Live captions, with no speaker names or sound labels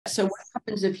So what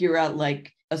happens if you're at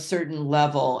like a certain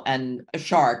level and a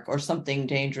shark or something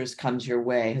dangerous comes your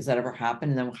way? Has that ever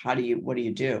happened? And then what do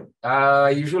you do?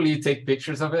 Usually you take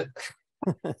pictures of it.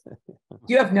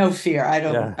 You have no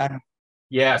fear.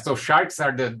 Yeah, so sharks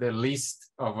are the least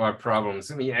of our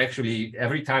problems. I mean, actually,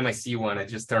 every time I see one, I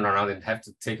just turn around and have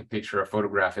to take a picture or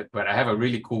photograph it. But I have a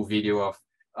really cool video of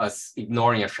us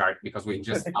ignoring a shark because we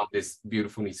just found this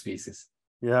beautiful new species.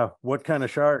 Yeah, what kind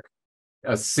of shark?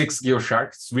 A 6-gill shark.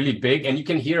 It's really big, and you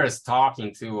can hear us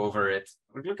talking too over it.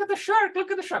 Look at the shark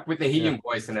with the helium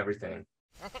voice and everything.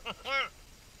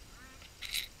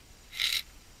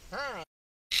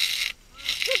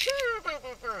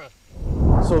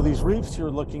 So these reefs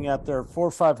you're looking at, they're 400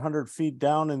 or 500 feet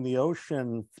down in the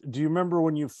ocean. Do you remember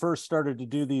when you first started to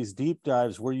do these deep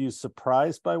dives, were you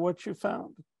surprised by what you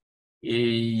found?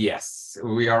 Yes,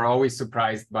 we are always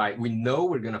surprised we know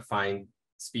we're going to find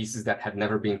species that had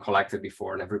never been collected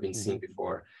before, never been seen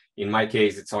before. In my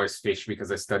case, it's always fish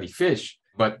because I study fish,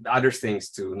 but other things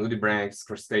too, nudibranchs,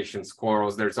 crustaceans,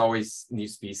 corals, there's always new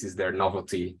species, they're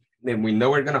novelty. And we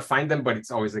know we're going to find them, but it's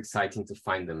always exciting to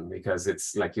find them because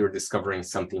it's like you're discovering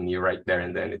something new right there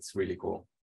and then. It's really cool.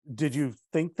 Did you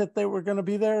think that they were going to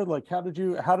be there? Like, how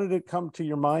did it come to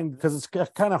your mind? Because it's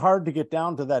kind of hard to get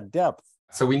down to that depth.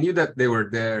 So we knew that they were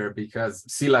there because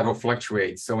sea level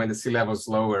fluctuates. So when the sea level is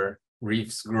lower,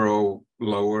 reefs grow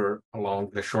lower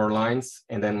along the shorelines.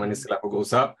 And then when the sea level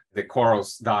goes up, the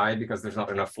corals die because there's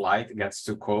not enough light. It gets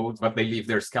too cold, but they leave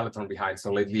their skeleton behind. So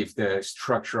they leave the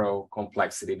structural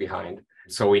complexity behind.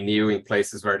 So we knew in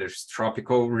places where there's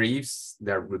tropical reefs,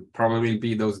 there would probably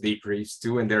be those deep reefs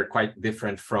too. And they're quite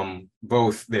different from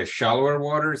both the shallower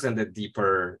waters and the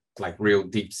deeper, like real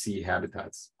deep sea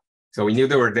habitats. So we knew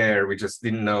they were there. We just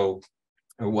didn't know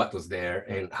what was there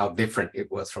and how different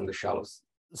it was from the shallows.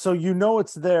 So you know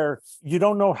it's there. You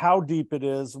don't know how deep it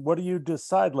is. What do you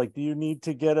decide? Like, do you need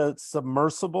to get a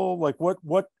submersible? Like,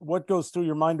 what goes through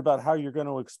your mind about how you're going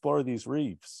to explore these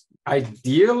reefs?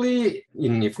 Ideally,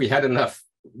 if we had enough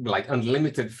like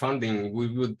unlimited funding, we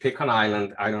would pick an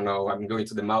island. I don't know. I'm going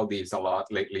to the Maldives a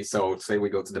lot lately. So say we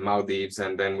go to the Maldives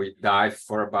and then we dive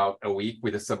for about a week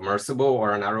with a submersible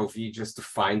or an ROV just to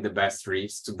find the best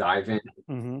reefs to dive in.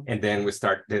 And then we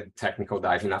start the technical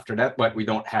diving after that, but we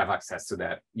don't have access to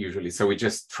that usually. So we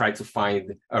just try to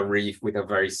find a reef with a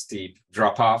very steep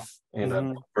drop off and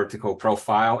a vertical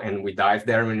profile. And we dive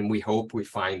there and we hope we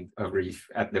find a reef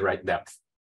at the right depth.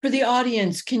 For the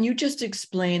audience, can you just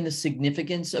explain the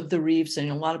significance of the reefs? And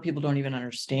a lot of people don't even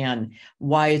understand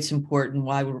why it's important,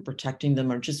 why we're protecting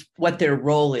them, or just what their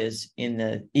role is in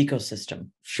the ecosystem.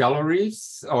 Shallow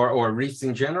reefs or reefs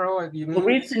in general? Well,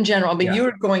 reefs in general, but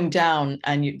you're going down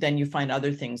and then you find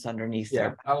other things underneath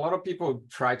there. A lot of people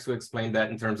try to explain that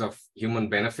in terms of human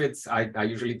benefits. I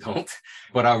usually don't,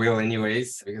 but I will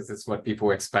anyways, because it's what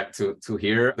people expect to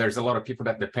hear. There's a lot of people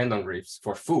that depend on reefs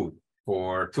for food,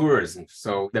 for tourism.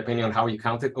 So depending on how you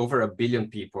count it, over 1 billion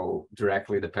people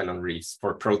directly depend on reefs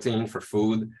for protein, for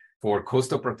food, for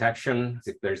coastal protection.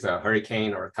 If there's a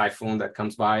hurricane or a typhoon that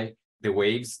comes by, the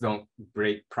waves don't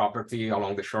break property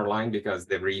along the shoreline because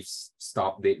the reefs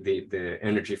stop the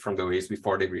energy from the waves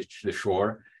before they reach the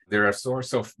shore. They're a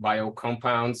source of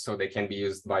biocompounds, so they can be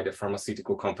used by the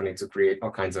pharmaceutical company to create all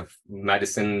kinds of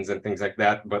medicines and things like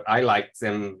that. But I like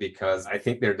them because I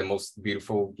think they're the most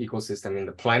beautiful ecosystem in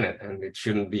the planet and it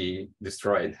shouldn't be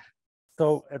destroyed.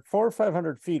 So at 400 or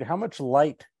 500 feet, how much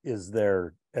light is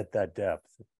there at that depth?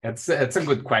 It's a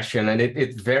good question. And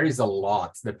it varies a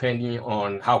lot depending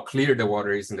on how clear the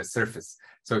water is in the surface.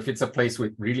 So if it's a place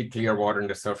with really clear water in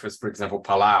the surface, for example,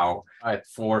 Palau, at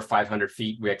 400 or 500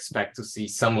 feet, we expect to see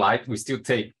some light. We still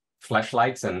take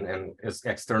flashlights and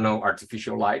external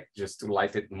artificial light just to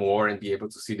light it more and be able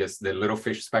to see the little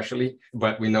fish especially.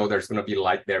 But we know there's going to be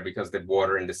light there because the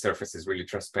water in the surface is really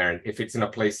transparent. If it's in a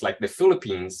place like the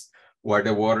Philippines, where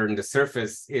the water in the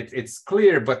surface, it's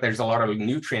clear, but there's a lot of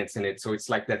nutrients in it. So it's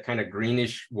like that kind of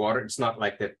greenish water. It's not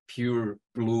like that pure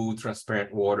blue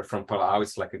transparent water from Palau.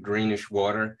 It's like a greenish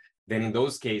water. Then in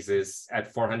those cases,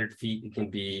 at 400 feet, it can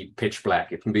be pitch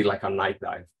black. It can be like a night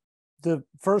dive. The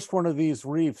first one of these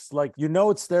reefs, like, you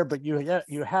know it's there, but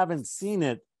you haven't seen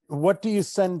it. What do you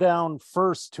send down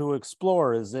first to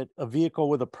explore? Is it a vehicle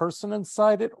with a person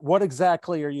inside it? What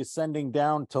exactly are you sending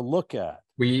down to look at?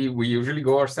 We usually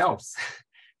go ourselves.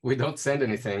 We don't send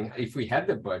anything. If we had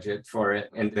the budget for it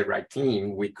and the right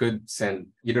team, we could send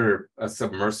either a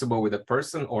submersible with a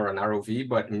person or an ROV.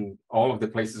 But in all of the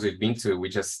places we've been to, we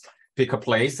just pick a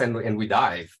place and we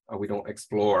dive. We don't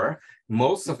explore.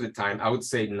 Most of the time, I would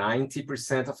say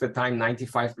 90% of the time,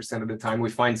 95% of the time,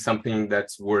 we find something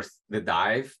that's worth the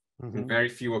dive. In very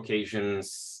few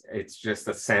occasions, it's just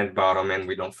a sand bottom and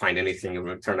we don't find anything, and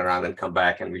we turn around and come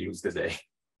back and we lose the day.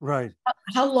 Right.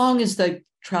 How long is the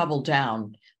travel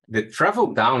down? The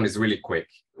travel down is really quick.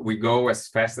 We go as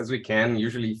fast as we can,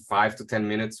 usually 5 to 10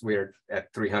 minutes. We're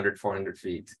at 300, 400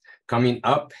 feet. Coming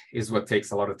up is what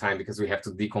takes a lot of time because we have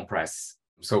to decompress.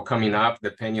 So coming up,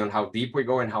 depending on how deep we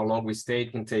go and how long we stay,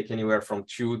 it can take anywhere from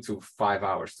 2 to 5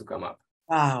 hours to come up.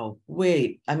 Wow.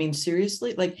 Wait, I mean,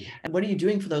 seriously? Like, what are you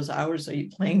doing for those hours? Are you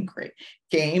playing great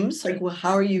games? Like, well,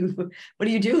 what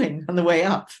are you doing on the way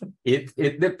up?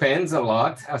 It depends a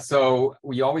lot. So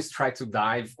we always try to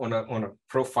dive on a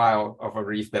profile of a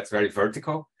reef that's very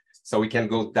vertical. So we can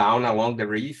go down along the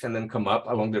reef and then come up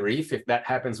along the reef. If that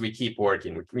happens, we keep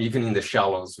working. Even in the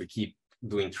shallows, we keep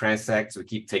doing transects, we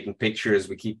keep taking pictures,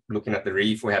 we keep looking at the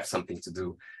reef, we have something to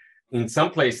do. In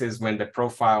some places, when the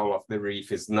profile of the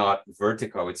reef is not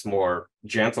vertical, it's more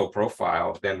gentle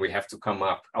profile, then we have to come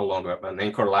up along an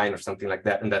anchor line or something like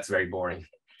that, and that's very boring.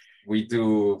 We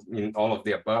do in all of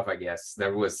the above, I guess.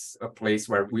 There was a place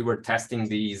where we were testing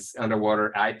these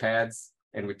underwater iPads,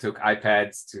 and we took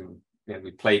iPads and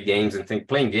we play games and think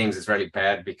playing games is really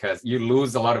bad because you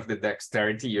lose a lot of the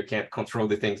dexterity. You can't control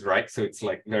the things right. So it's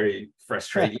like very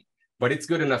frustrating. But it's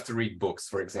good enough to read books,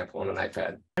 for example, on an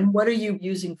iPad. And what are you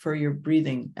using for your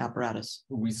breathing apparatus?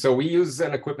 We use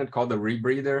an equipment called the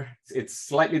rebreather. It's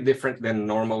slightly different than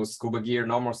normal scuba gear.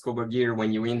 Normal scuba gear,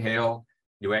 when you inhale,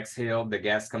 you exhale, the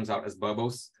gas comes out as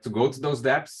bubbles. To go to those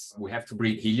depths, we have to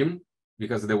breathe helium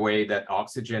because of the way that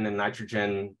oxygen and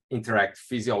nitrogen interact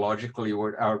physiologically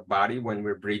with our body when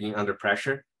we're breathing under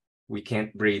pressure. We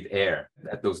can't breathe air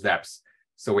at those depths.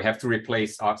 So we have to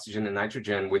replace oxygen and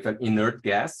nitrogen with an inert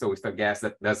gas. So with a gas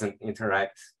that doesn't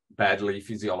interact badly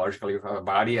physiologically with our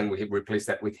body, and we replace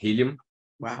that with helium.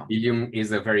 Wow. Helium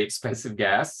is a very expensive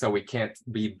gas, so we can't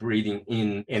be breathing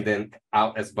in and then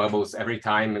out as bubbles every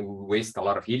time, and we waste a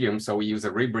lot of helium. So we use a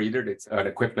rebreather. It's an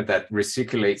equipment that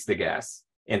recirculates the gas.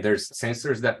 And there's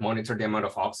sensors that monitor the amount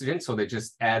of oxygen. So they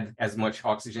just add as much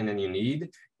oxygen as you need.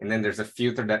 And then there's a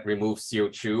filter that removes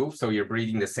CO2. So you're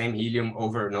breathing the same helium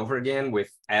over and over again with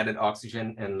added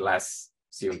oxygen and less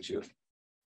CO2.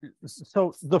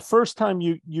 So the first time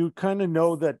you kind of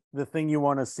know that the thing you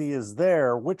want to see is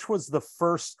there, which was the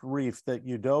first reef that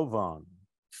you dove on?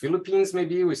 Philippines,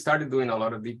 maybe. We started doing a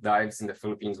lot of deep dives in the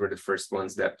Philippines, were the first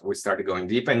ones that we started going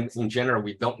deep. And in general,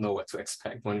 we don't know what to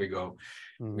expect when we go.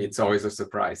 It's always a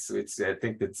surprise. So I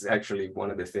think that's actually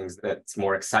one of the things that's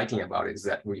more exciting about it, is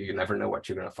that you never know what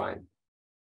you're going to find.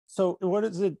 So what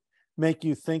does it make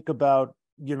you think about,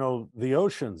 the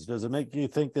oceans? Does it make you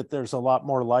think that there's a lot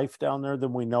more life down there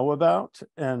than we know about?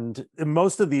 And in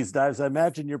most of these dives, I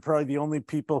imagine you're probably the only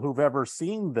people who've ever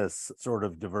seen this sort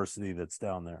of diversity that's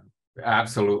down there.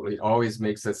 Absolutely. Always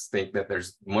makes us think that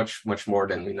there's much, much more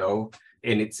than we know.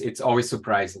 And it's always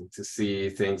surprising to see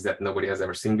things that nobody has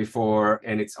ever seen before.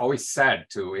 And it's always sad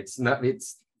too. It's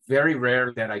very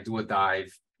rare that I do a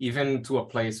dive, even to a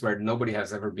place where nobody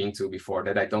has ever been to before,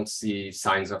 that I don't see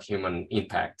signs of human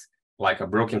impact, like a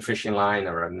broken fishing line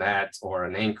or a net or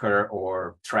an anchor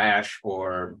or trash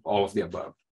or all of the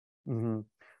above. Mm-hmm.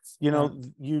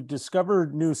 You discover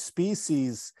new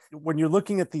species. When you're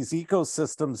looking at these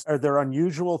ecosystems, are there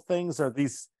unusual things? Are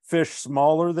these fish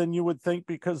smaller than you would think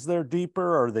because they're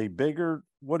deeper? Are they bigger?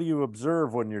 What do you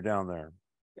observe when you're down there?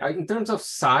 In terms of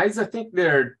size, I think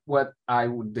they're what I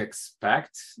would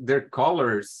expect. Their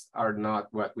colors are not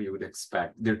what we would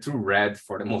expect. They're too red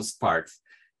for the most part,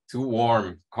 too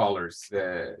warm colors.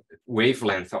 The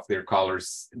wavelength of their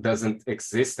colors doesn't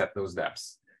exist at those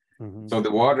depths. So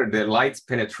the light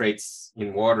penetrates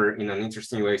in water in an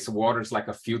interesting way. So water is like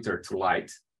a filter to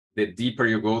light. The deeper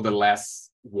you go, the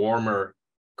less warmer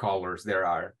colors there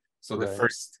are. So the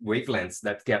first wavelengths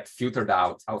that get filtered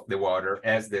out of the water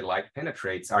as the light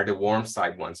penetrates are the warm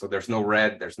side ones. So there's no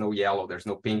red, there's no yellow, there's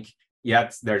no pink.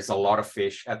 Yet there's a lot of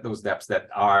fish at those depths that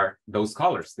are those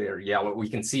colors. They're yellow. We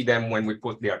can see them when we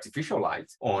put the artificial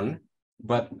light on,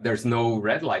 but there's no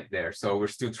red light there. So we're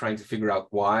still trying to figure out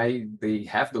why they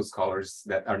have those colors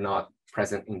that are not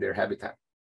present in their habitat.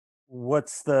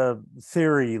 What's the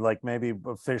theory? Like maybe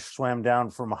a fish swam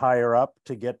down from higher up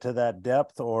to get to that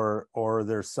depth, or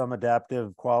there's some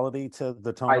adaptive quality to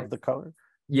the tone of the color?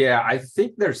 Yeah, I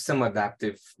think there's some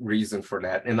adaptive reason for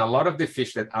that. And a lot of the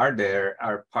fish that are there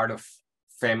are part of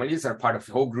families, are part of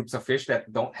whole groups of fish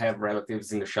that don't have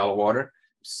relatives in the shallow water.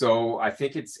 So I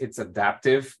think it's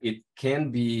adaptive. It can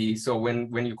be, so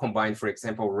when you combine, for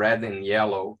example, red and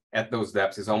yellow at those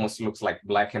depths, it almost looks like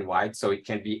black and white. So it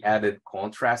can be added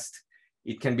contrast.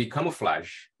 it can be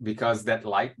camouflage because that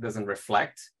light doesn't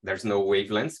reflect. There's no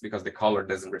wavelengths because the color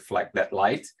doesn't reflect that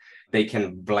light. They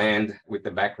can blend with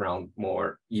the background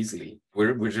more easily.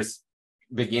 We're just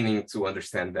beginning to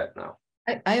understand that now.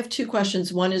 I have two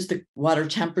questions. One is the water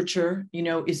temperature.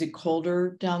 Is it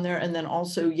colder down there? And then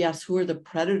also, yes, who are the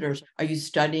predators? Are you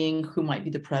studying who might be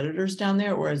the predators down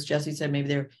there? Or as Jesse said, maybe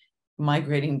they're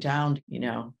migrating down,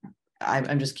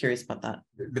 I'm just curious about that.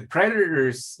 The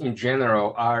predators in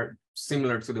general are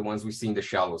similar to the ones we see in the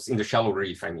shallow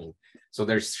reef, I mean. So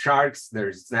there's sharks,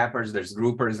 there's snappers, there's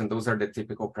groupers, and those are the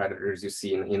typical predators you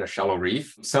see in a shallow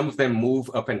reef. Some of them move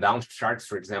up and down. Sharks,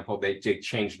 for example, they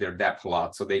change their depth a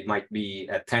lot. So they might be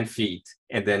at 10 feet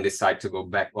and then decide to go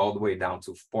back all the way down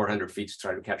to 400 feet to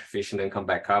try to catch a fish and then come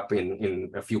back up in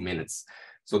a few minutes.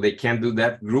 So they can do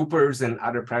that. Groupers and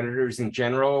other predators in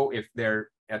general, if they're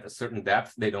at a certain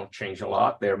depth, they don't change a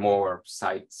lot. They're more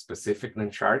site-specific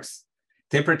than sharks.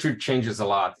 Temperature changes a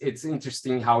lot. It's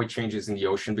interesting how it changes in the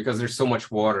ocean because there's so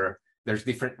much water. There's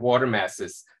different water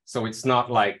masses. So it's not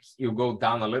like you go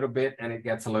down a little bit and it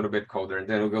gets a little bit colder, and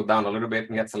then it'll go down a little bit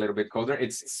and gets a little bit colder.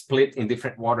 It's split in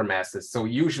different water masses. So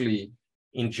usually,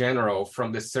 in general,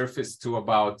 from the surface to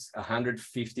about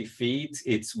 150 feet,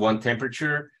 it's one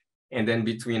temperature. And then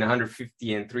between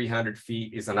 150 and 300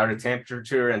 feet is another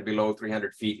temperature, and below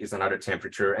 300 feet is another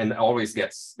temperature, and always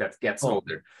gets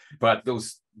older. But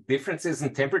those differences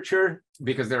in temperature,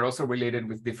 because they're also related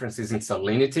with differences in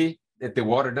salinity, that the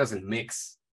water doesn't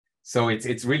mix. So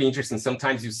it's really interesting.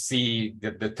 Sometimes you see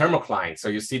the thermocline. So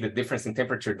you see the difference in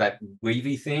temperature, that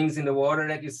wavy things in the water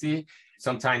that you see.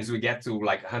 Sometimes we get to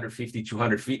like 150,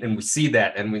 200 feet, and we see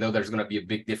that, and we know there's going to be a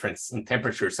big difference in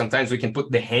temperature. Sometimes we can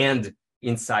put the hand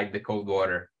inside the cold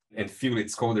water and feel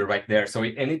it's colder right there. So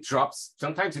it drops.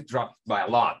 Sometimes it drops by a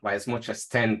lot, by as much as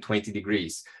 10, 20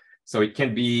 degrees. So it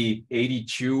can be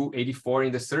 82, 84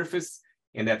 in the surface.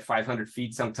 And at 500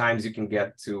 feet, sometimes you can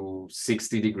get to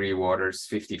 60-degree waters,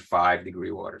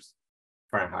 55-degree waters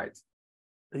Fahrenheit.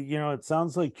 It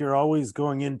sounds like you're always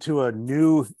going into a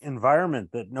new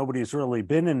environment that nobody's really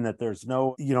been in, that there's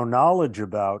no, knowledge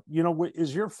about.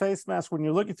 Is your face mask, when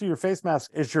you're looking through your face mask,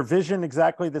 is your vision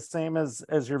exactly the same as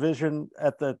your vision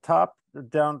at the top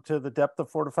down to the depth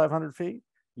of 400 to 500 feet?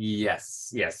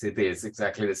 Yes, it is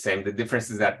exactly the same. The difference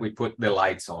is that we put the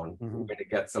lights on when it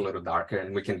gets a little darker,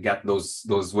 and we can get those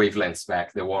wavelengths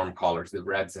back, the warm colors, the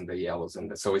reds and the yellows.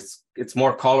 And so it's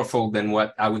more colorful than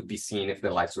what I would be seeing if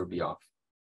the lights would be off.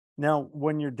 Now,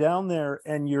 when you're down there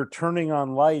and you're turning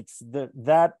on lights,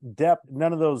 that depth,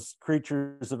 none of those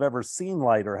creatures have ever seen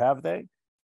light, or have they?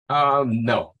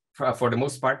 No. For the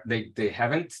most part, they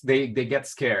haven't. They get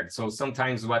scared. So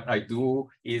sometimes what I do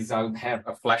is I would have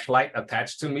a flashlight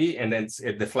attached to me, and then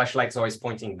the flashlight's always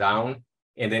pointing down.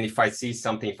 And then if I see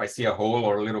something, if I see a hole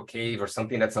or a little cave or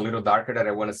something that's a little darker that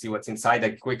I want to see what's inside,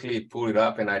 I quickly pull it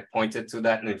up and I point it to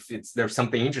that. And if there's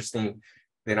something interesting,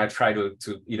 then I try to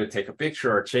either take a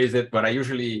picture or chase it. But I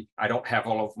don't have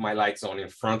all of my lights on in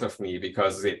front of me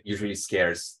because it usually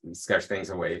scares things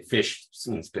away. Fish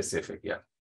in specific, yeah.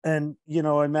 And,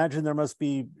 I imagine there must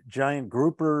be giant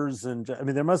groupers, and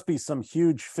there must be some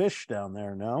huge fish down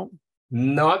there, no?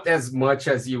 Not as much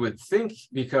as you would think,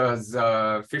 because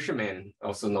fishermen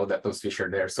also know that those fish are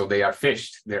there. So they are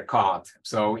fished, they're caught.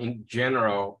 So in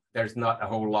general, there's not a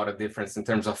whole lot of difference in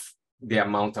terms of the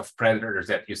amount of predators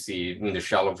that you see in the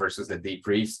shallow versus the deep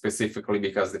reefs, specifically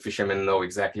because the fishermen know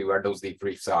exactly where those deep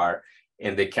reefs are,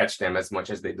 and they catch them as much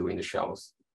as they do in the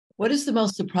shallows. What is the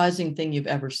most surprising thing you've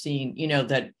ever seen,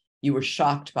 that you were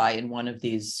shocked by in one of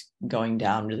these going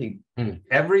down really?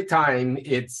 Every time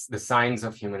it's the signs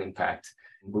of human impact.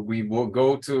 We will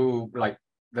go to,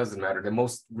 doesn't matter, the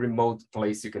most remote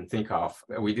place you can think of.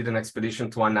 We did an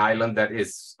expedition to an island that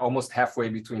is almost halfway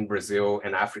between Brazil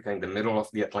and Africa, in the middle of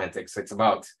the Atlantic. So it's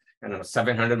about,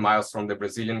 700 miles from the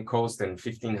Brazilian coast and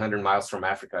 1,500 miles from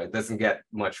Africa. It doesn't get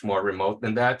much more remote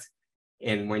than that.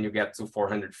 And when you get to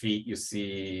 400 feet, you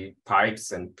see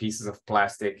pipes and pieces of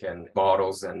plastic and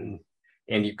bottles, and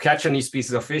you catch these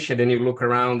pieces of fish, and then you look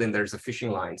around and there's a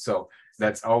fishing line. So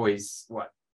that's always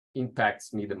what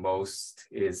impacts me the most,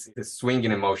 is the swing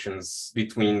in emotions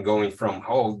between going from,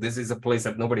 this is a place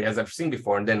that nobody has ever seen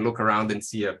before, and then look around and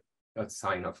see a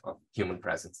sign of human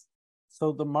presence.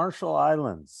 So the Marshall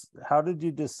Islands, how did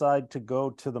you decide to go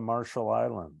to the Marshall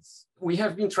Islands? We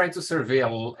have been trying to survey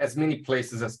as many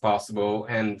places as possible,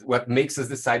 and what makes us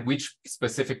decide which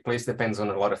specific place depends on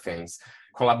a lot of things.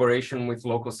 Collaboration with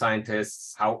local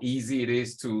scientists, how easy it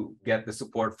is to get the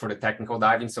support for the technical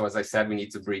diving. So as I said, we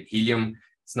need to breathe helium.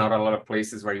 It's not a lot of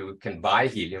places where you can buy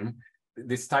helium.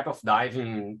 this type of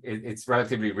diving, it's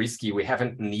relatively risky. We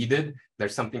haven't needed,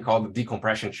 there's something called the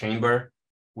decompression chamber,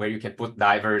 where you can put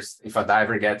divers, if a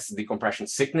diver gets decompression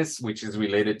sickness, which is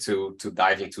related to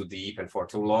diving too deep and for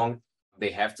too long, they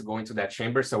have to go into that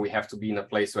chamber. So we have to be in a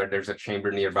place where there's a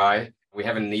chamber nearby. We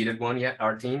haven't needed one yet,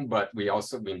 our team, but we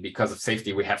also, because of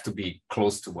safety, we have to be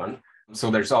close to one.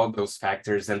 So there's all those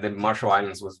factors. And then Marshall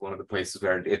Islands was one of the places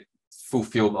where it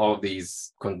fulfilled all of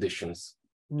these conditions.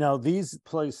 Now, these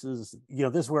places,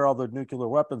 this is where all the nuclear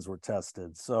weapons were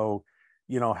tested. So,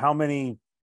 how many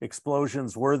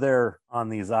explosions were there on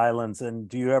these islands? And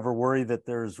do you ever worry that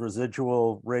there's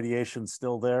residual radiation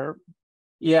still there?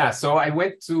 Yeah, so I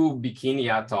went to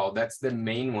Bikini Atoll. That's the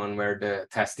main one where the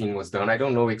testing was done. I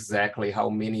don't know exactly how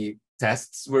many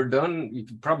tests were done. You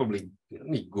could probably, let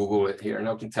me Google it here and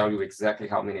I can tell you exactly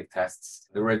how many tests.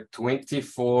 There were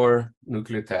 24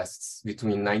 nuclear tests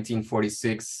between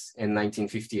 1946 and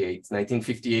 1958.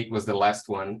 1958 was the last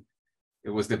one.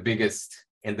 It was the biggest,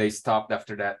 and they stopped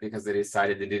after that because they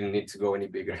decided they didn't need to go any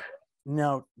bigger.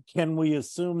 Now, can we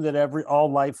assume that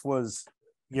all life was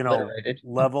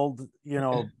leveled,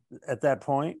 at that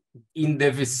point? In the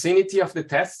vicinity of the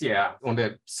test, yeah. On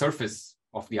the surface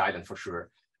of the island, for sure.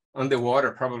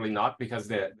 Underwater, probably not, because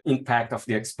the impact of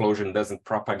the explosion doesn't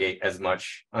propagate as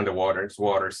much underwater.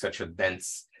 Water is such a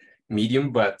dense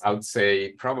medium, but I would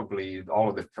say probably all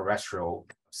of the terrestrial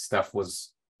stuff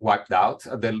was wiped out.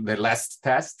 The last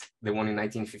test, the one in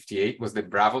 1958, was the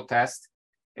Bravo test,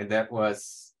 and that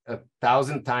was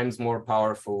 1,000 times more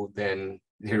powerful than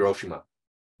Hiroshima.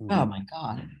 Oh my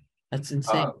God, that's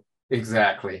insane.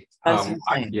 Exactly. That's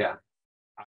insane. Yeah.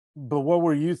 But what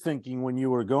were you thinking when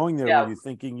you were going there? Yeah. Were you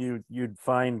thinking you'd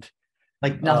find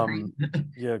Like nothing.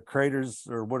 craters,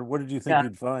 or what did you think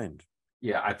you'd find?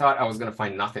 Yeah, I thought I was going to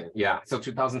find nothing. Yeah. So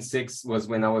 2006 was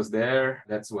when I was there.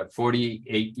 That's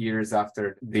 48 years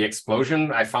after the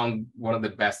explosion. I found one of the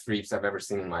best reefs I've ever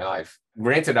seen in my life.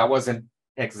 Granted, I wasn't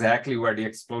exactly where the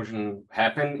explosion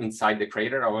happened inside the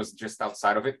crater. I was just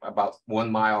outside of it, about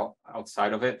 1 mile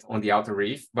outside of it on the outer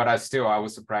reef. But I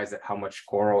was surprised at how much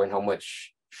coral and how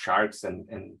much sharks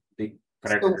and big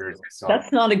predators I saw.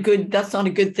 That's not a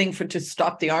good thing to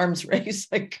stop the arms race.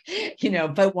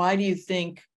 But why do you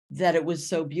think that it was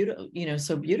so beautiful,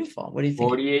 so beautiful? What do you think?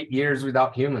 48 years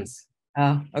without humans.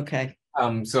 Oh, okay.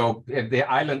 So the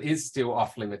island is still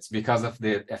off limits because of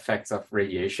the effects of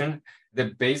radiation.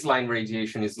 The baseline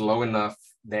radiation is low enough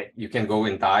that you can go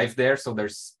and dive there. So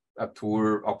there's a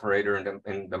tour operator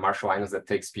in the Marshall Islands that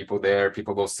takes people there.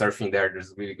 People go surfing there.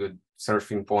 There's really good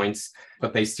surfing points,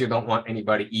 but they still don't want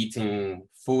anybody eating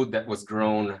food that was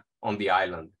grown on the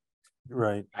island.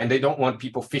 Right. And they don't want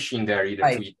people fishing there either,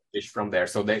 right, to eat fish from there.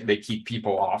 So they keep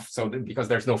people off. So because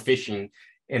there's no fishing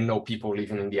and no people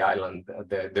living in the island,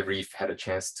 the reef had a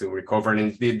chance to recover, and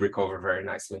it did recover very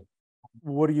nicely.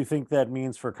 What do you think that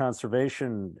means for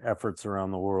conservation efforts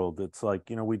around the world? It's like,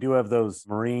 we do have those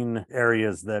marine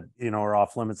areas that, are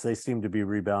off limits. They seem to be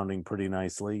rebounding pretty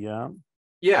nicely. Yeah.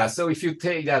 Yeah. So if you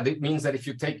take that, it means that if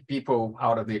you take people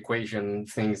out of the equation,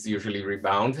 things usually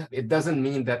rebound. It doesn't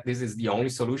mean that this is the only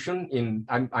solution.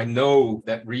 I know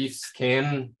that reefs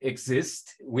can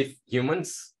exist with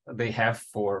humans. They have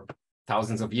for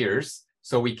thousands of years.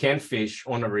 So we can fish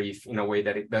on a reef in a way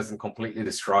that it doesn't completely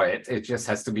destroy it. It just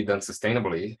has to be done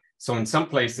sustainably. So in some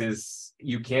places,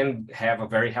 you can have a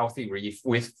very healthy reef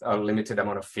with a limited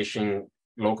amount of fishing,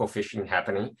 local fishing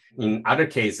happening. In other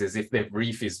cases, if the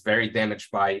reef is very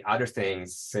damaged by other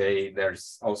things, say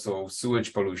there's also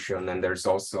sewage pollution and there's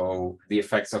also the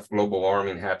effects of global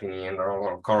warming happening and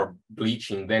coral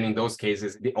bleaching, then in those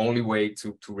cases, the only way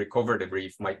to recover the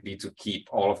reef might be to keep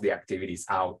all of the activities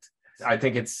out. I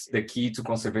think it's the key to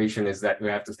conservation is that we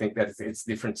have to think that it's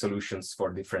different solutions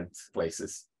for different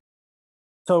places.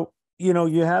 So, you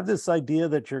have this idea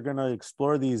that you're going to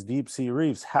explore these deep sea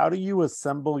reefs. How do you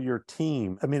assemble your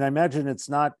team? I mean, I imagine this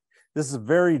is a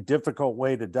very difficult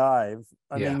way to dive.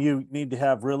 I mean, you need to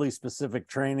have really specific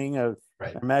training.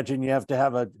 Right. I imagine you have to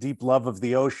have a deep love of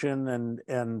the ocean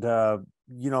and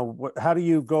how do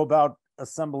you go about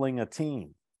assembling a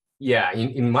team? Yeah,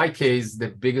 in my case, the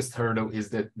biggest hurdle is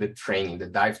the training, the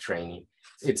dive training.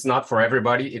 It's not for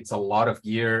everybody. It's a lot of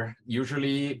gear.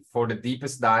 Usually for the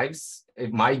deepest dives,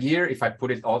 my gear, if I put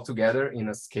it all together in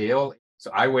a scale, so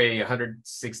I weigh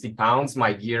 160 pounds,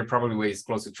 my gear probably weighs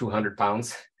close to 200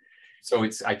 pounds. So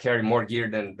I carry more gear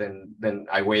than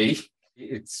I weigh.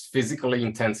 It's physically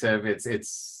intensive.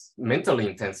 It's mentally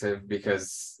intensive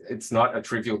because it's not a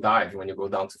trivial dive when you go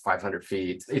down to 500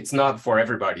 feet. It's not for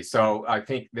everybody. So I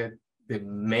think that the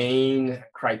main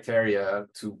criteria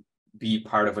to be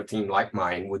part of a team like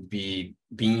mine would be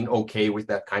being okay with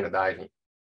that kind of diving.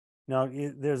 Now,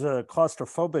 there's a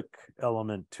claustrophobic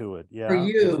element to it. Yeah. For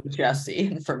you, Jesse,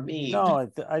 and for me. No,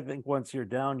 I think once you're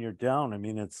down, you're down. I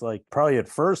mean, it's like probably at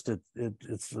first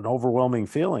it's an overwhelming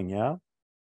feeling. Yeah.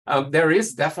 There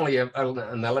is definitely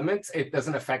an element. It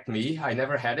doesn't affect me. I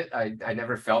never had it. I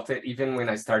never felt it. Even when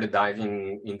I started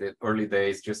diving in the early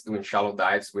days, just doing shallow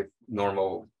dives with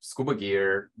normal scuba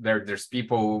gear, there's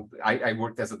people. I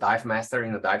worked as a dive master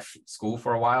in a dive school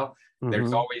for a while.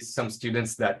 There's always some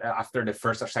students that after the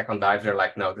first or second dive, they're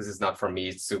like, no, this is not for me.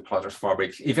 It's too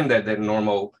claustrophobic. Even the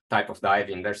normal type of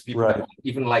diving, there's people that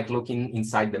even like looking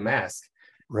inside the mask.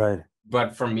 Right.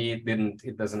 But for me,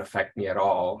 it doesn't affect me at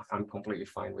all. I'm completely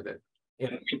fine with it.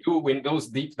 And in those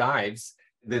deep dives,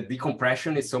 the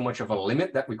decompression is so much of a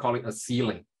limit that we call it a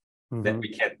ceiling that we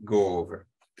can't go over.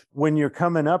 When you're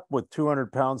coming up with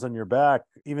 200 pounds on your back,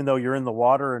 even though you're in the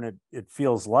water and it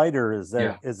feels lighter, is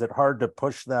it hard to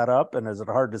push that up? And is it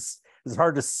hard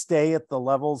to stay at the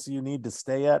levels you need to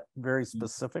stay at very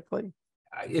specifically?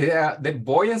 Yeah, the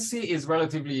buoyancy is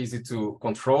relatively easy to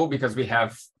control because we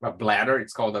have a bladder.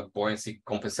 It's called a buoyancy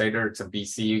compensator. It's a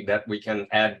BC that we can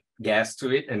add gas to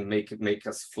it and make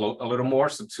us float a little more,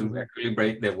 so to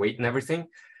equilibrate the weight and everything.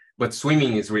 But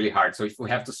swimming is really hard. So if we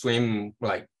have to swim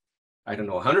like, I don't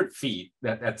know, 100 feet,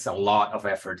 that's a lot of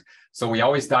effort. So we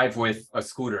always dive with a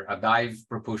scooter, a dive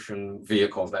propulsion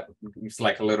vehicle that it's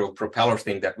like a little propeller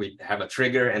thing that we have a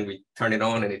trigger and we turn it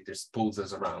on and it just pulls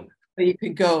us around. But you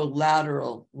could go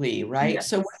laterally, right? Yes.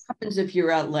 So what happens if you're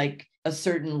at like a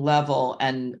certain level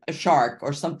and a shark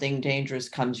or something dangerous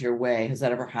comes your way? Has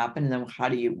that ever happened? And then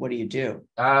what do you do?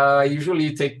 Usually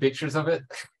you take pictures of it.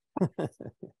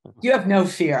 You have no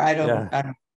fear. I don't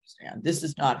understand. This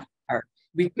is not hard.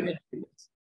 We couldn't do this.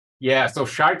 Yeah, so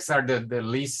sharks are the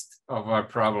least of our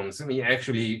problems. I mean,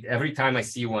 actually, every time I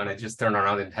see one, I just turn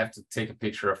around and have to take a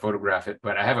picture or photograph it.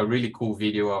 But I have a really cool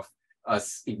video of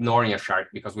us ignoring a shark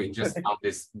because we just found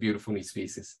this beautiful new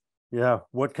species. Yeah,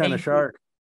 what kind of shark?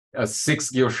 A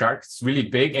 6-gill shark. It's really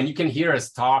big, and you can hear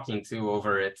us talking too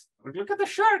over it. Look at the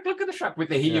shark! Look at the shark with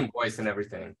the helium voice and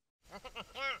everything.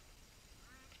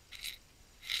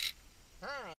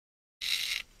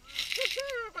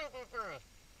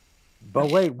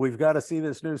 But wait, we've got to see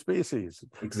this new species.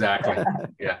 Exactly.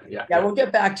 Yeah. We'll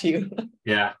get back to you.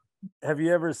 Yeah. Have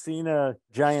you ever seen a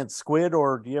giant squid,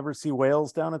 or do you ever see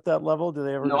whales down at that level? Do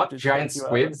they ever? Not giant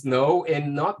squids, no,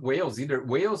 and not whales either.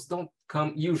 Whales don't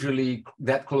come usually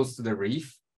that close to the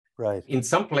reef. Right. In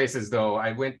some places, though,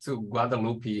 I went to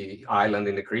Guadalupe Island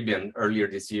in the Caribbean earlier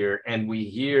this year, and we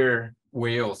hear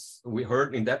whales. We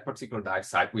heard in that particular dive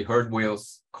site, we heard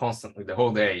whales constantly the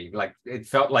whole day. Like it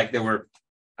felt like they were,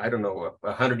 I don't know,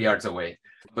 100 yards away,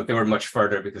 but they were much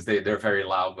further because they're very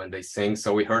loud when they sing.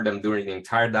 So we heard them during the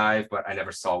entire dive, but I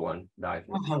never saw one dive.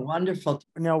 Oh, how wonderful.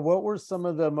 Now, what were some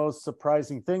of the most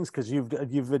surprising things? Because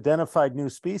you've identified new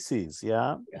species,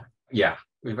 yeah? Yeah,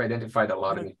 we've identified a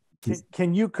lot of new species.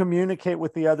 Can you communicate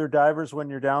with the other divers when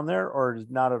you're down there, or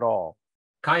not at all?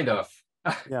 Kind of.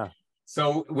 Yeah.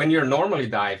 So when you're normally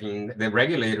diving, the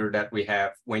regulator that we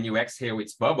have, when you exhale,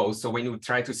 it's bubbles. So when you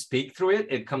try to speak through it,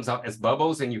 it comes out as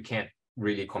bubbles and you can't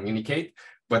really communicate.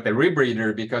 But the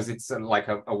rebreather, because it's like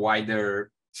a wider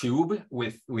tube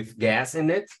with gas in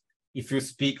it, if you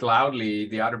speak loudly,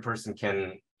 the other person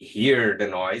can hear the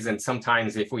noise. And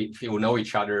sometimes if we know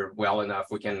each other well enough,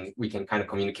 we can kind of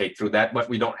communicate through that. But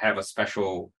we don't have a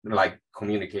special like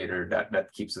communicator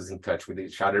that keeps us in touch with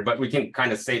each other. But we can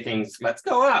kind of say things, let's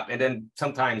go up. And then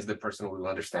sometimes the person will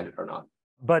understand it or not.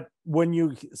 But when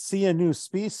you see a new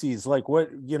species, like what,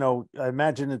 I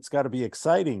imagine it's got to be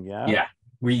exciting. Yeah. Yeah.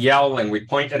 We yell and we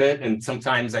point at it. And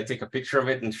sometimes I take a picture of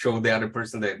it and show the other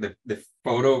person the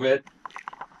photo of it.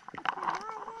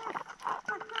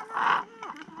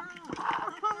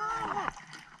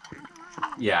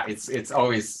 Yeah, it's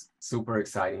always super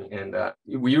exciting. And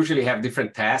we usually have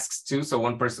different tasks too. So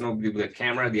one person will be with the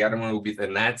camera, the other one will be the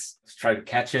nets to try to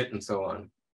catch it and so on.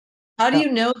 How do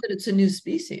you know that it's a new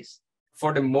species?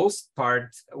 For the most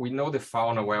part, we know the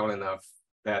fauna well enough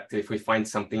that if we find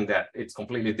something that it's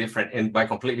completely different, and by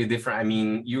completely different, I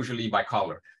mean usually by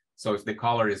color. So if the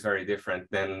color is very different,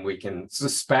 then we can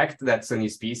suspect that's a new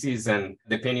species. And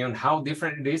depending on how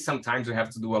different it is, sometimes we have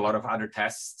to do a lot of other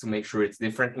tests to make sure it's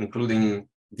different, including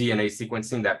DNA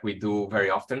sequencing that we do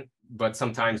very often. But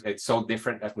sometimes it's so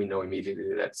different that we know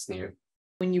immediately that's new.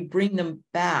 When you bring them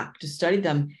back to study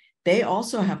them, they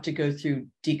also have to go through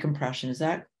decompression. Is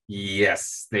that?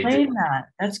 Yes, they Explain do. that.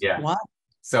 That's wild.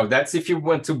 So that's if you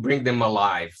want to bring them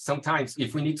alive. Sometimes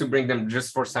if we need to bring them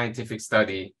just for scientific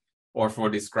study, or for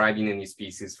describing any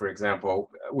species, for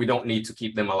example, we don't need to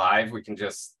keep them alive. We can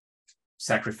just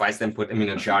sacrifice them, put them in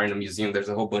a jar in a museum. There's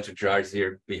a whole bunch of jars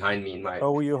here behind me in my.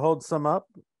 Oh, will you hold some up?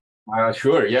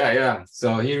 Sure. Yeah.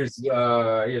 So here's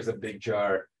a big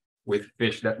jar with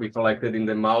fish that we collected in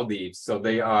the Maldives. So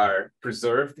they are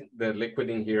preserved. The liquid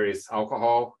in here is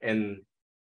alcohol, and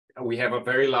we have a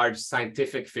very large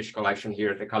scientific fish collection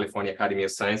here at the California Academy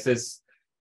of Sciences.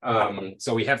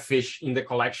 So we have fish in the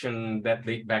collection that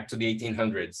date back to the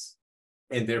 1800s,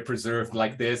 and they're preserved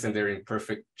like this, and they're in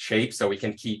perfect shape. So we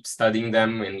can keep studying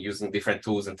them and using different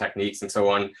tools and techniques and so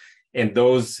on. And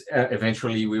those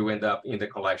eventually will end up in the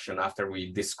collection after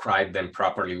we describe them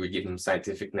properly. We give them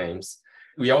scientific names.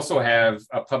 We also have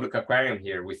a public aquarium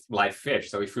here with live fish.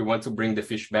 So if we want to bring the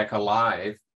fish back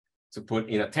alive to put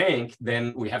in a tank,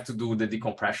 then we have to do the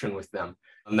decompression with them.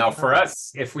 Now, for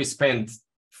us, if we spend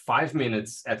 5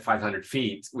 minutes at 500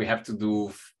 feet, we have to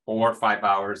do 4 or 5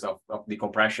 hours of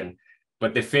decompression.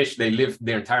 But the fish, they live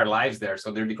their entire lives there.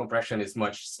 So their decompression is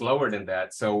much slower than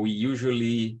that. So we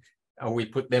usually, we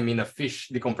put them in a fish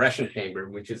decompression chamber,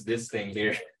 which is this thing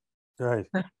here. Right.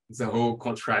 It's a whole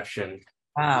contraption.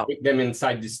 Wow. Put them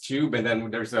inside this tube, and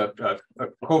then there's a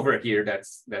cover here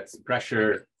that's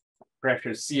pressure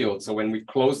sealed. So when we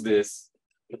close this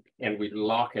and we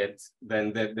lock it,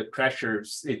 then the pressure,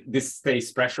 this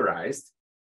stays pressurized,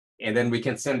 and then we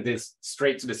can send this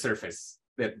straight to the surface.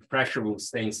 The pressure will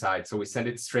stay inside. So we send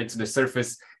it straight to the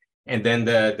surface, and then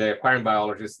the aquarium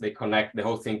biologists, they connect the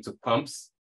whole thing to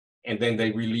pumps, and then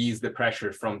they release the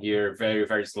pressure from here very,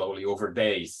 very slowly over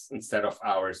days instead of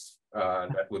hours.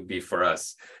 That would be for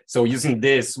us. So using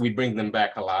this, we bring them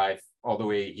back alive all the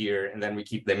way here, and then we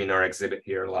keep them in our exhibit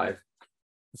here alive.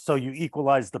 So you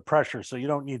equalize the pressure, so you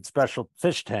don't need special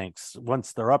fish tanks.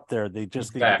 Once they're up there, they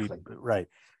just need to be right.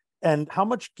 And how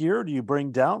much gear do you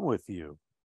bring down with you?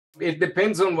 It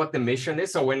depends on what the mission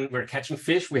is. So when we're catching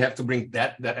fish, we have to bring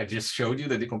that I just showed you,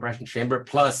 the decompression chamber,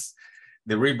 plus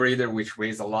the rebreather, which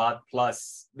weighs a lot,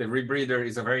 plus the rebreather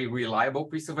is a very reliable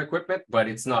piece of equipment, but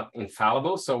it's not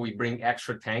infallible. So we bring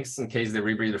extra tanks in case the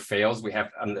rebreather fails. We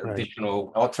have an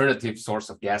additional alternative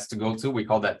source of gas to go to. We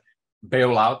call that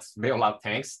bailout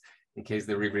tanks in case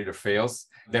the rebreather fails.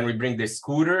 Then we bring the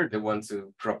scooter, the one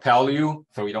to propel you,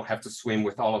 so you don't have to swim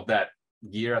with all of that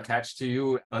gear attached to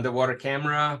you. Underwater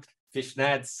camera, fish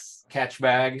nets, catch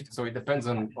bag. So it depends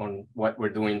on what we're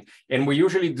doing. And we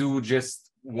usually do just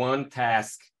one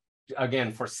task,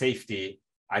 again, for safety.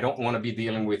 I don't want to be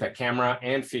dealing with a camera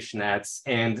and fish nets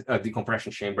and a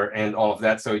decompression chamber and all of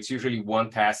that. So it's usually one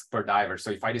task per diver.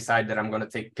 So if I decide that I'm going to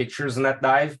take pictures in that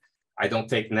dive, I don't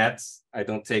take nets, I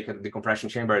don't take a decompression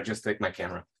chamber, I just take my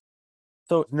camera.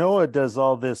 So NOAA does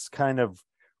all this kind of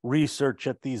research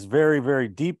at these very, very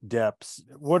deep depths.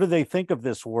 What do they think of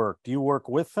this work? Do you work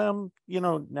with them?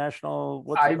 National...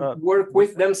 I work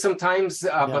with them sometimes,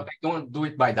 but they don't do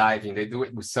it by diving. They do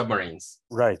it with submarines.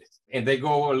 Right. And they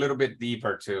go a little bit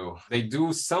deeper too. They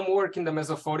do some work in the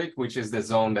Mesophotic, which is the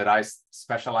zone that I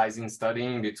specialize in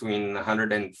studying, between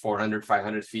 100 and 400,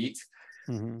 500 feet.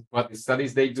 Mm-hmm. But the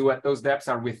studies they do at those depths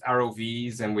are with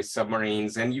ROVs and with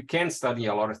submarines. And you can study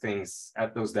a lot of things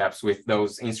at those depths with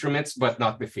those instruments, but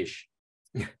not the fish.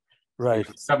 Right.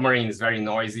 The submarine is very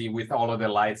noisy with all of the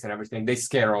lights and everything. They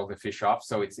scare all the fish off.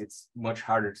 So it's much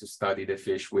harder to study the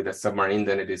fish with a submarine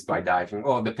than it is by diving.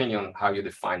 Well, depending on how you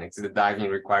define it. So the diving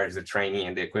requires the training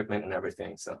and the equipment and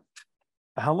everything. So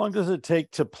how long does it take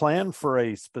to plan for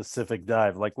a specific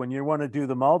dive? Like when you want to do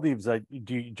the Maldives,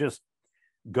 do you just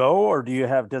go, or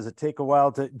does it take a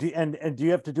while to do, and do you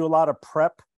have to do a lot of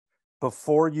prep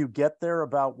before you get there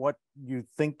about what you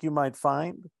think you might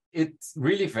find? It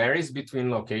really varies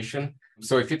between location.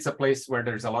 So if it's a place where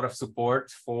there's a lot of support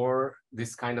for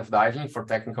this kind of diving, for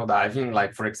technical diving,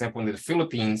 like for example in the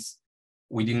Philippines,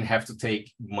 we didn't have to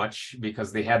take much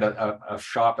because they had a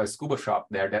scuba shop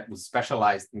there that was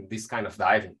specialized in this kind of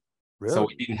diving. Really? So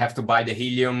we didn't have to buy the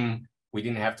helium. We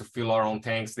didn't have to fill our own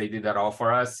tanks. They did that all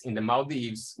for us. In the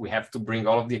Maldives, we have to bring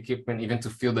all of the equipment, even to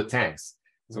fill the tanks.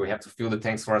 So we have to fill the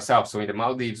tanks for ourselves. So in the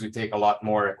Maldives, we take a lot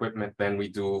more equipment than we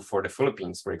do for the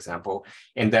Philippines, for example.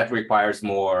 And that requires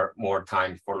more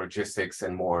time for logistics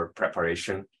and more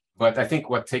preparation. But I think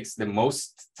what takes the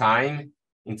most time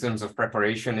in terms of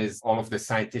preparation is all of the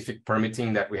scientific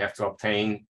permitting that we have to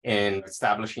obtain and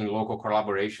establishing local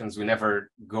collaborations. We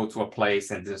never go to a place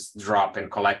and just drop and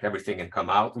collect everything and come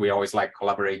out. We always like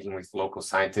collaborating with local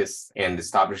scientists and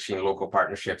establishing local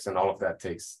partnerships, and all of that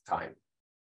takes time.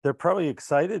 They're probably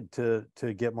excited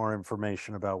to get more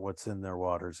information about what's in their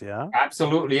waters, yeah?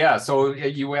 Absolutely, yeah. So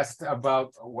you asked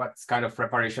about what kind of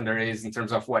preparation there is in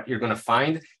terms of what you're going to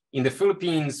find. In the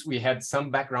Philippines, we had some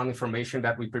background information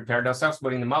that we prepared ourselves,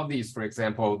 but in the Maldives, for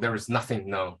example, there is nothing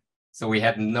known. So we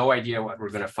had no idea what we're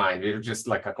going to find. We were just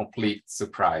like a complete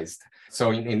surprise.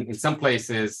 So in some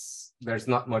places, there's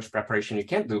not much preparation you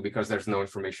can't do because there's no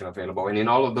information available. And in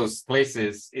all of those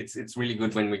places, it's really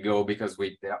good when we go because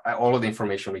all of the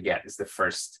information we get is the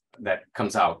first that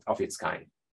comes out of its kind.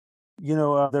 You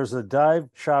know, there's a dive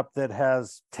shop that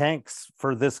has tanks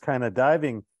for this kind of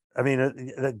diving. I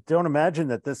mean, don't imagine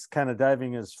that this kind of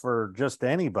diving is for just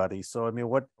anybody. So, I mean,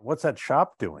 what's that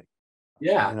shop doing?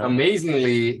 Yeah, You know?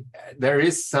 Amazingly, there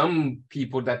is some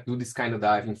people that do this kind of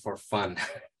diving for fun.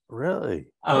 Really?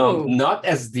 Not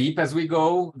as deep as we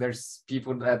go. There's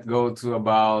people that go to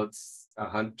about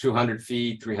 200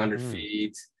 feet, 300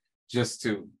 feet,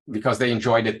 because they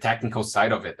enjoy the technical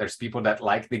side of it. There's people that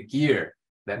like the gear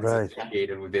that's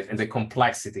associated with it and the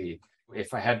complexity.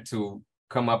 If I had to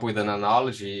come up with an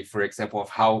analogy, for example, of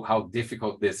how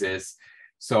difficult this is.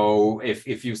 So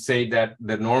if you say that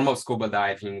the normal scuba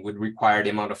diving would require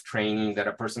the amount of training that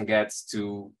a person gets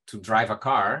to drive a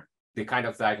car, the kind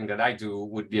of diving that I do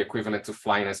would be equivalent to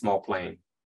flying a small plane.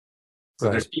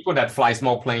 So there's people that fly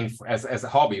small plane as a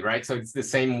hobby, right? So it's the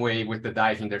same way with the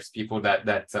diving. There's people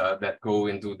that go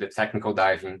and do the technical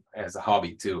diving as a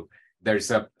hobby too. There's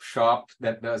a shop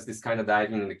that does this kind of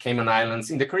diving in the Cayman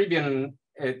Islands. In the Caribbean,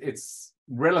 it's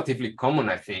relatively common,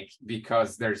 I think,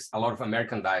 because there's a lot of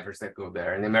American divers that go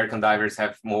there, and the American divers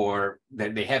have more.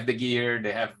 They have the gear,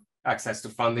 they have access to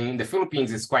funding. In the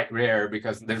Philippines, it's quite rare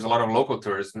because there's a lot of local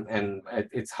tourism, and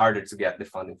it's harder to get the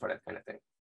funding for that kind of thing.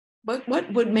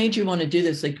 What made you want to do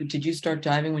this? Like, did you start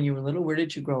diving when you were little? Where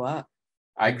did you grow up?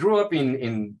 I grew up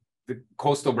in the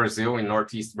coastal Brazil, in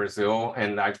Northeast Brazil,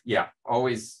 and I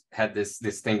always had this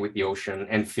thing with the ocean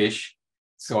and fish.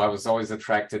 So I was always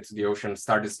attracted to the ocean,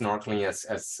 started snorkeling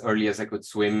as early as I could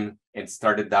swim, and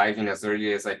started diving as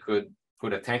early as I could,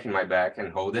 put a tank in my back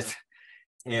and hold it.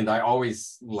 And I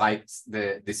always liked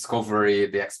the discovery,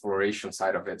 the exploration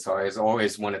side of it. So I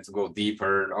always wanted to go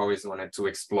deeper, always wanted to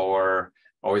explore,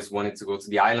 always wanted to go to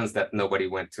the islands that nobody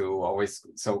went to.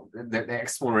 So the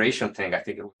exploration thing, I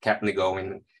think it kept me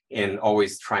going and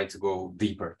always trying to go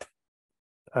deeper.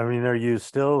 I mean, are you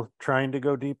still trying to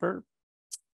go deeper?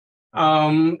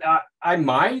 I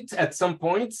might at some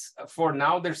point. For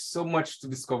now, there's so much to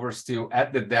discover still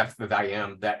at the depth that I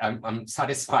am, that I'm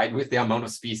satisfied with the amount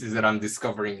of species that I'm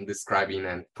discovering and describing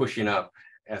and pushing up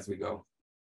as we go.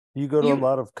 You go to a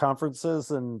lot of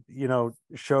conferences and,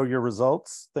 show your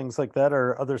results, things like that.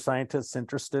 Are other scientists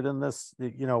interested in this,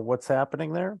 what's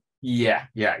happening there? Yeah,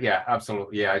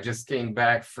 absolutely. Yeah, I just came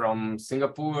back from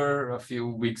Singapore a few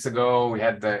weeks ago. We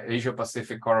had the Asia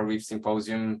Pacific Coral Reef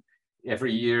Symposium.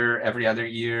 Every other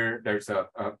year, there's a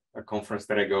conference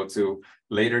that I go to.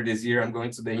 Later this year, I'm going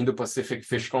to the Indo-Pacific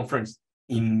Fish Conference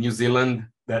in New Zealand.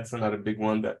 That's another big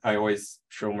one that I always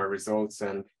show my results.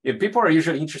 And people are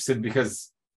usually interested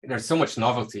because there's so much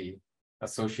novelty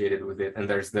associated with it. And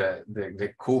there's the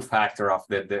cool factor of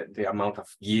the amount of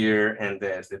gear and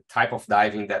the type of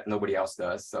diving that nobody else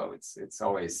does. So it's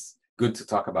always good to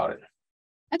talk about it.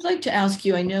 I'd like to ask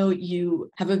you, I know you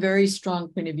have a very strong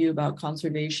point of view about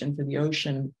conservation for the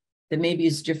ocean that maybe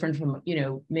is different from,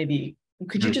 maybe,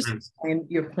 could you just explain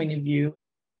your point of view?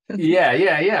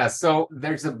 Yeah. So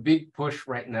there's a big push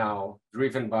right now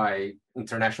driven by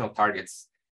international targets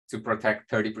to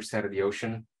protect 30% of the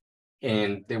ocean.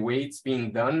 And the way it's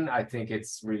being done, I think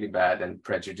it's really bad and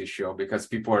prejudicial because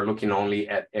people are looking only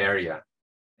at area.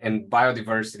 And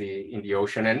biodiversity in the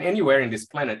ocean and anywhere in this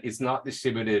planet is not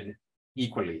distributed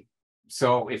equally.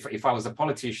 So if I was a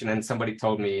politician and somebody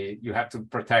told me you have to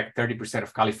protect 30%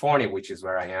 of California, which is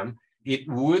where I am, it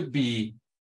would be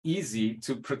easy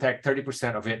to protect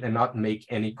 30% of it and not make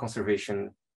any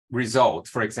conservation result.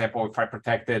 For example, if I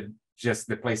protected just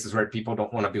the places where people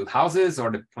don't want to build houses,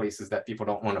 or the places that people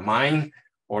don't want to mine,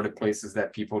 or the places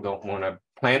that people don't want to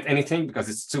plant anything because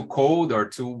it's too cold or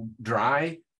too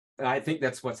dry. I think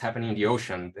that's what's happening in the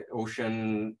ocean. The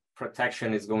ocean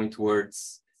protection is going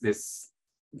towards this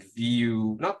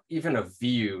view, not even a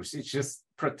view, it's just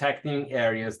protecting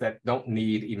areas that don't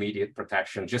need immediate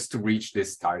protection just to reach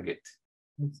this target.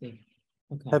 Let's see.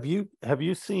 Okay. Have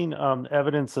you seen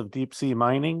evidence of deep sea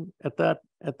mining at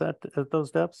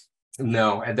those depths?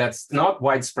 No, and that's not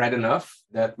widespread enough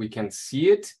that we can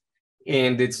see it,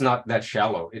 and it's not that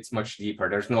shallow. It's much deeper.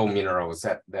 There's no minerals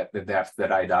at the depth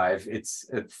that I dive. It's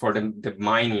for the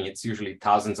mining, it's usually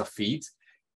thousands of feet.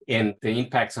 And the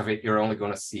impacts of it, you're only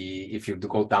going to see if you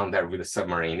go down there with a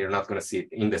submarine. You're not going to see it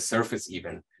in the surface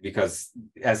even, because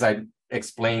as I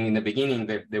explained in the beginning,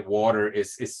 the water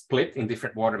is split in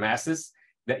different water masses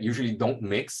that usually don't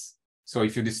mix. So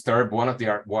if you disturb one of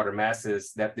the water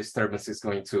masses, that disturbance is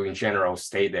going to, in general,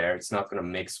 stay there. It's not going to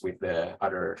mix with the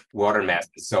other water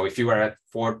masses. So if you are at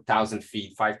 4,000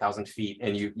 feet, 5,000 feet,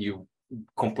 and you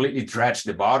completely dredge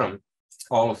the bottom,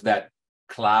 all of that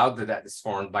cloud that is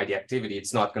formed by the activity,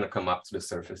 it's not going to come up to the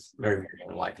surface. Very, very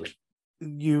unlikely.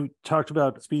 You talked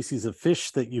about species of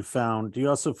fish that you found. Do you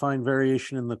also find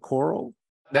variation in the coral?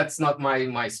 That's not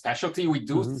my specialty. We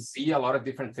do see a lot of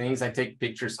different things. I take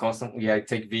pictures constantly. I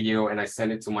take video and I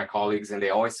send it to my colleagues, and they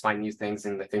always find new things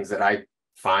in the things that I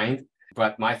find.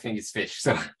 But my thing is fish.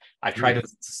 So I try to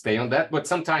stay on that. But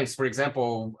sometimes, for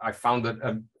example, I found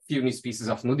a few new species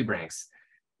of nudibranchs,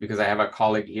 because I have a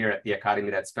colleague here at the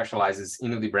academy that specializes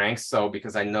in nudibranchs. So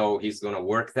because I know he's going to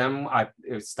work them, I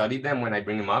study them when I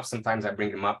bring them up. Sometimes I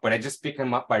bring them up, but I just pick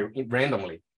them up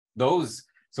randomly.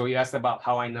 So you asked about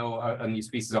how I know a new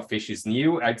species of fish is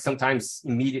new. I sometimes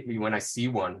immediately when I see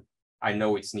one, I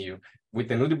know it's new. With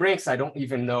the nudibranchs, I don't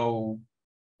even know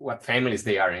what families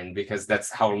they are in, because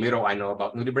that's how little I know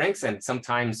about nudibranchs. And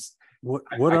sometimes what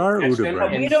are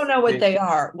nudibranchs? We don't know what they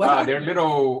are. They're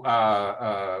little,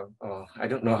 I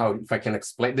don't know if I can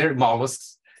explain. They're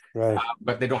mollusks, right?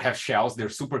 But they don't have shells. They're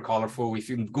super colorful. If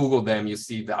you Google them, you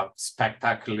see how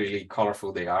spectacularly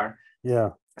colorful they are.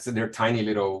 Yeah. So they're tiny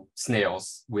little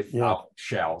snails without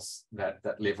shells that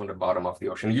live on the bottom of the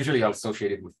ocean, usually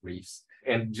associated with reefs.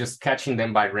 And just catching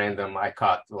them by random, I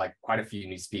caught like quite a few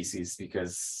new species,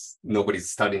 because nobody's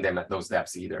studying them at those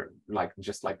depths either,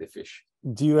 just like the fish.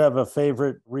 Do you have a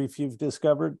favorite reef you've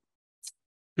discovered?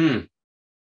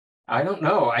 I don't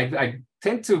know. I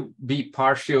tend to be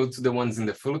partial to the ones in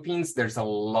the Philippines. There's a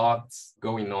lot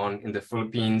going on in the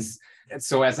Philippines.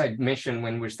 So as I mentioned,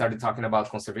 when we started talking about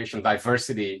conservation,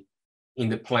 diversity in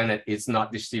the planet is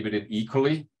not distributed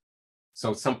equally.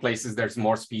 So some places there's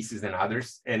more species than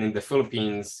others. And in the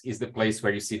Philippines is the place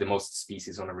where you see the most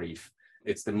species on a reef.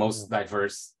 It's the most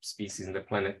diverse species in the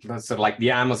planet. So like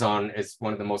the Amazon is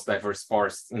one of the most diverse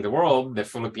forests in the world. The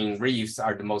Philippine reefs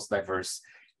are the most diverse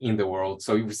in the world.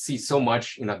 So you see so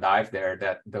much in a dive there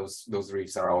that those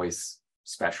reefs are always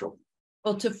special.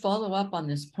 Well, to follow up on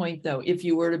this point, though, if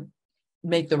you were to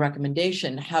make the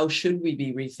recommendation, how should we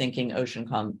be rethinking ocean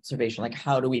conservation? Like,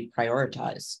 how do we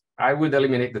prioritize? I would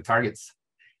eliminate the targets.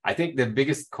 I think the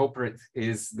biggest culprit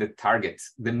is the target.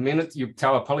 The minute you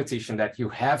tell a politician that you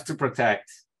have to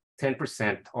protect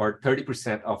 10% or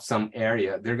 30% of some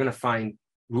area, they're going to find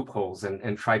loopholes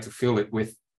and try to fill it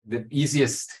with the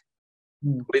easiest,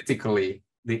 politically,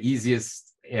 the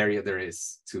easiest area there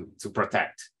is to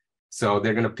protect. So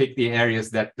they're going to pick the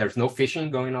areas that there's no fishing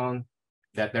going on,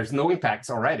 that there's no impacts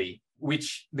already,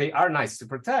 which they are nice to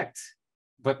protect,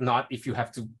 but not if you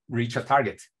have to reach a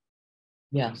target.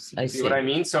 Yes, I see what I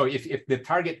mean? So if the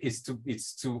target is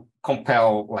to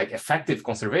compel like effective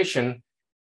conservation,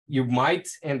 you might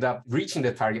end up reaching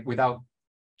the target without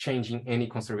changing any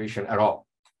conservation at all.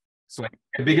 So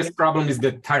the biggest problem is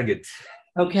the target.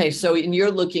 Okay, so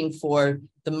you're looking for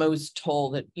the most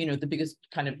toll, that, the biggest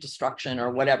kind of destruction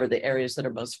or whatever, the areas that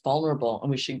are most vulnerable, and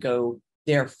we should go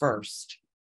there first.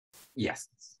 Yes.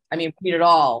 I mean, we need it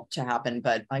all to happen,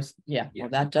 but well,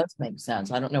 that does make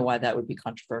sense. I don't know why that would be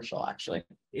controversial, actually.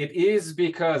 It is,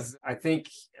 because I think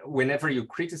whenever you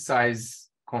criticize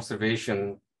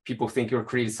conservation, people think you're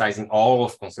criticizing all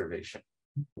of conservation.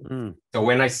 So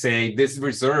when I say this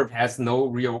reserve has no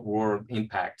real world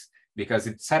impact because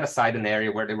it set aside an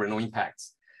area where there were no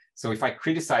impacts. So if I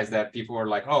criticize that, people are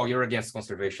like, oh, you're against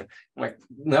conservation. I'm like,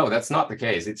 no, that's not the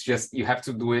case. It's just you have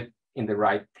to do it in the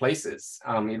right places.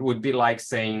 It would be like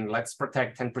saying, let's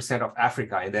protect 10% of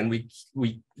Africa, and then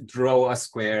we draw a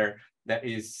square that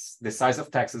is the size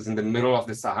of Texas in the middle of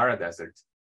the Sahara Desert.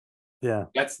 Yeah,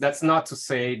 that's not to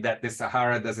say that the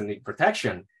Sahara doesn't need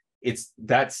protection.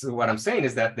 That's what I'm saying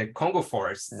is that the Congo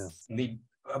forests need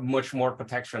much more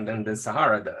protection than the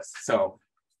Sahara does. So,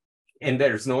 and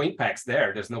there's no impacts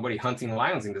there. There's nobody hunting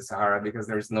lions in the Sahara because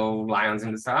there's no lions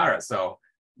in the Sahara. So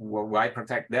why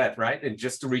protect that, right? And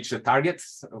just to reach the target.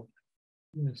 So.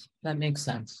 Yes, that makes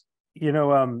sense.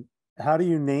 How do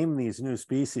you name these new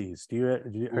species?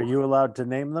 Are you allowed to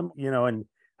name them? And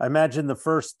I imagine the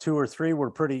first 2 or 3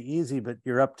 were pretty easy, but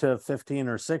you're up to 15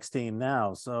 or 16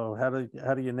 now. So how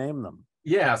do you name them?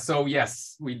 Yeah, so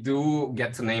yes, we do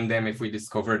get to name them if we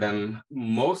discover them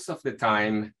most of the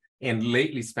time. And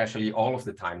lately, especially all of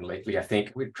the time lately, I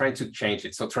think we're trying to change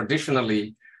it. So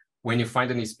traditionally, when you find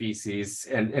a new species,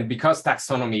 and because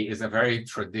taxonomy is a very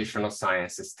traditional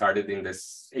science, it started in the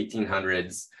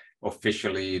 1800s,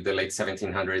 officially the late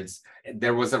 1700s,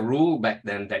 there was a rule back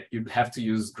then that you'd have to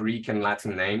use Greek and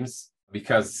Latin names,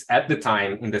 because at the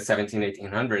time in the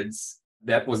 1800s,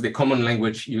 that was the common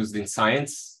language used in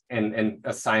science. and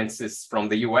a scientist from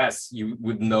the US, you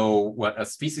would know what a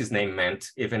species name meant,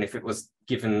 even if it was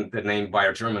given the name by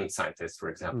a German scientist, for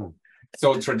example. So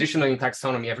traditionally in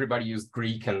taxonomy, everybody used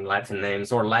Greek and Latin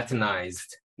names or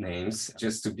Latinized names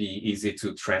just to be easy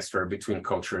to transfer between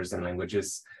cultures and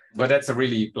languages. But that's a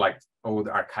really like old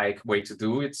archaic way to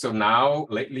do it. So now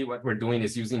lately what we're doing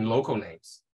is using local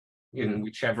names in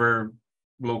whichever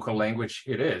local language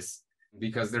it is,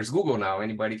 because there's Google now.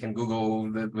 Anybody can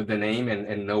Google the name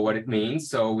and know what it means.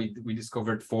 So we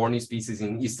discovered 4 new species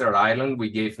in Easter Island. We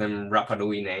gave them Rapa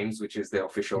Nui names, which is the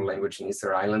official language in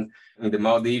Easter Island. In the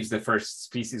Maldives, the first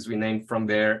species we named from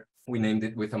there, we named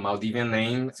it with a Maldivian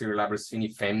name, Cirrulabrus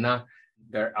finifemna.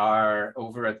 There are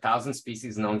over 1,000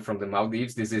 species known from the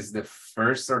Maldives. This is the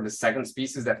first or the second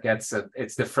species that gets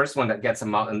it's the first one that gets a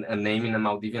name in the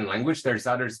Maldivian language. There's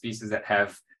other species that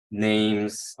have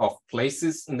names of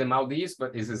places in the Maldives,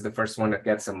 but this is the first one that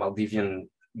gets a Maldivian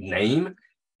name.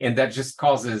 And that just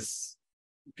causes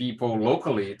people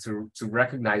locally to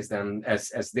recognize them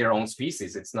as their own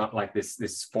species. It's not like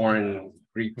this foreign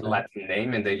Greek Latin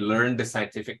name, and they learn the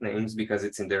scientific names because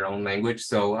it's in their own language.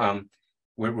 So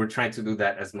we're trying to do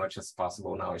that as much as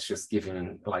possible now. It's just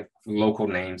giving like local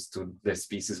names to the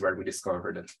species where we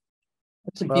discovered it.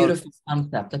 It's a beautiful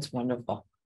concept. That's wonderful.